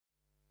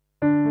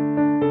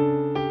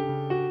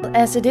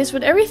as it is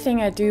with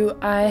everything I do,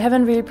 I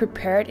haven't really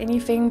prepared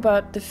anything,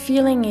 but the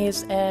feeling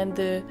is, and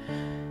the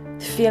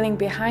feeling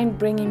behind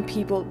bringing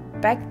people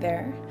back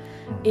there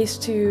is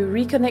to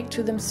reconnect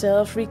to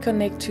themselves,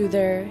 reconnect to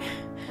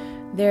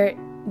their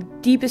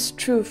deepest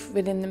truth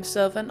within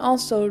themselves, and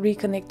also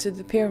reconnect to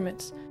the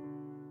pyramids.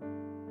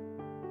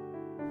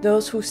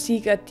 Those who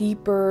seek a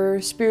deeper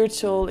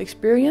spiritual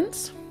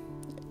experience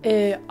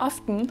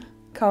often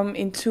come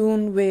in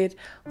tune with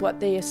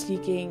what they are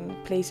seeking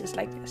places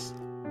like this.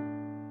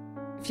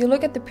 If you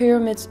look at the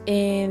pyramids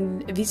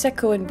in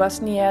Visoko in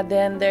Bosnia,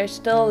 then there's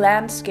still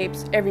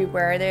landscapes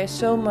everywhere. There's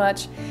so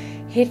much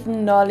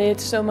hidden knowledge,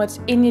 so much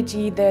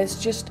energy.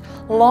 There's just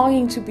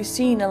longing to be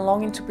seen and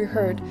longing to be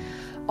heard.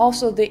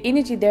 Also, the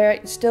energy there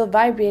is still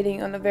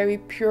vibrating on a very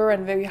pure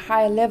and very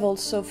high level.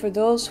 So for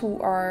those who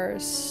are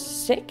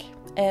sick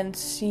and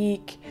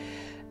seek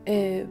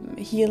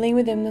healing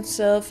within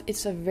themselves,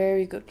 it's a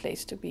very good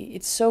place to be.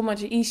 It's so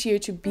much easier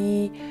to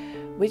be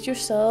with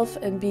yourself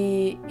and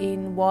be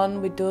in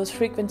one with those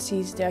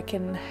frequencies that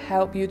can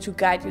help you to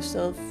guide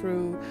yourself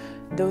through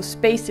those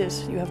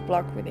spaces you have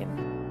blocked within.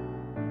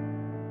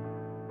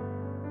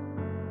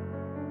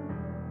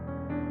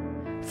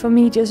 For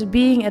me, just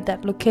being at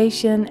that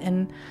location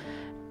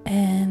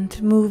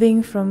and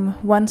moving from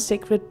one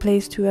sacred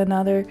place to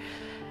another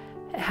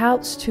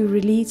helps to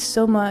release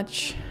so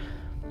much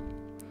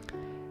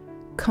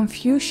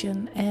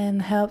confusion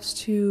and helps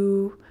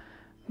to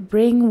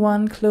bring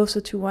one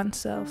closer to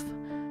oneself.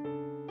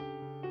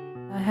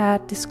 I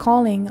had this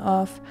calling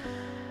of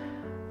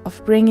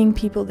bringing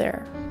people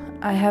there.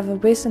 I have a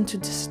wisdom to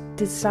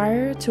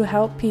desire to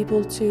help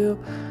people to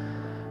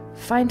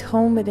find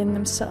home within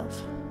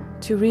themselves,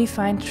 to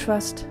refine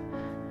trust,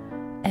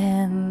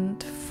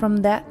 and from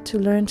that to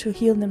learn to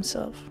heal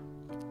themselves.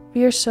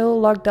 We are so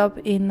locked up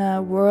in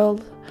a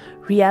world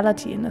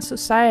reality, in a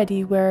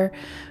society where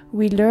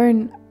we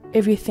learn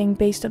everything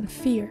based on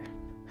fear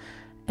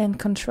and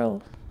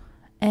control.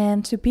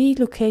 And to be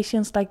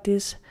locations like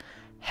this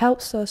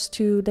helps us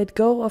to let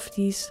go of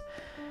these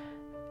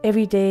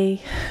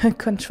everyday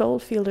control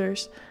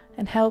filters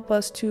and help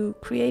us to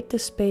create the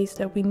space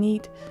that we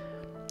need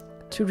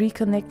to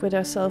reconnect with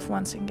ourselves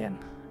once again.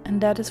 And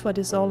that is what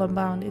it's all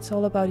about. It's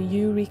all about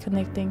you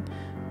reconnecting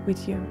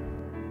with you.